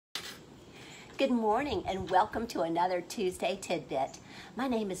Good morning and welcome to another Tuesday Tidbit. My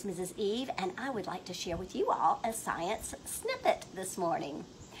name is Mrs. Eve and I would like to share with you all a science snippet this morning.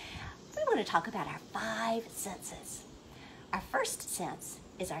 We want to talk about our 5 senses. Our first sense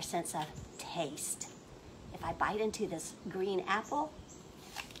is our sense of taste. If I bite into this green apple,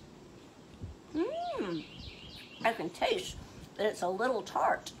 I can taste that it's a little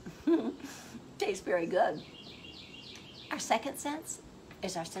tart. Tastes very good. Our second sense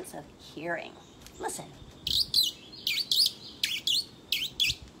is our sense of hearing. Listen.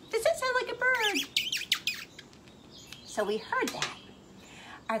 Does that sound like a bird? So we heard that.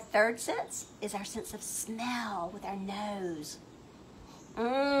 Our third sense is our sense of smell with our nose.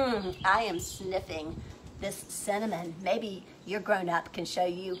 I am sniffing this cinnamon. Maybe your grown-up can show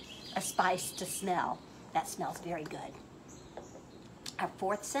you a spice to smell. That smells very good. Our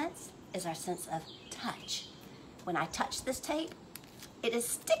fourth sense is our sense of touch. When I touch this tape, it is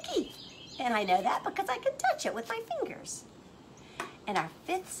sticky. And I know that because I can touch it with my fingers. And our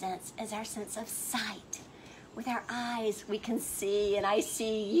fifth sense is our sense of sight. With our eyes, we can see, and I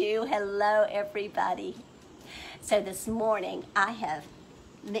see you. Hello, everybody. So this morning, I have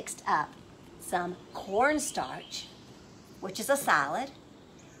mixed up some cornstarch, which is a solid,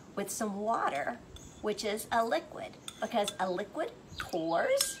 with some water, which is a liquid, because a liquid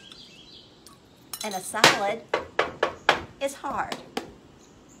pours, and a solid is hard.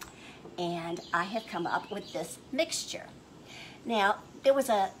 And I have come up with this mixture. Now, there was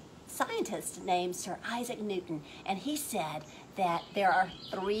a scientist named Sir Isaac Newton, and he said that there are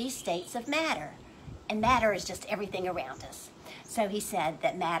 3 states of matter, and matter is just everything around us. So he said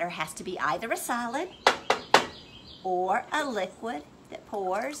that matter has to be either a solid, or a liquid that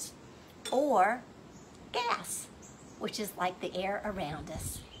pours, or gas, which is like the air around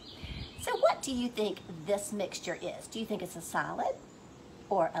us. So what do you think this mixture is? Do you think it's a solid,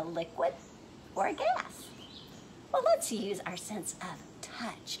 or a liquid, or a gas? Well, let's use our sense of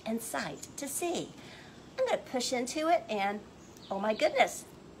touch and sight to see. I'm going to push into it and, oh my goodness,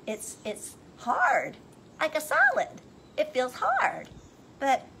 it's hard, like a solid. It feels hard,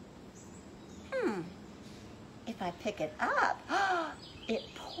 but if I pick it up, it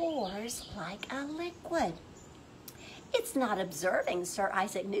pours like a liquid. It's not observing Sir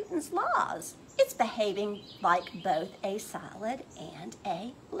Isaac Newton's laws. It's behaving like both a solid and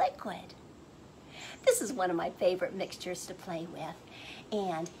a liquid. This is one of my favorite mixtures to play with.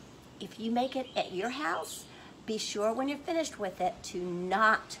 And if you make it at your house, be sure when you're finished with it to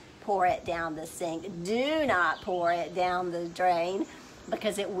not pour it down the sink. Do not pour it down the drain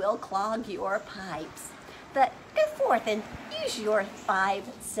because it will clog your pipes. But go forth and use your 5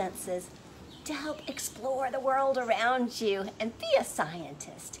 senses to help explore the world around you and be a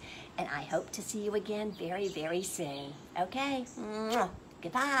scientist. And I hope to see you again very, very soon. Okay?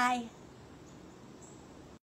 Goodbye.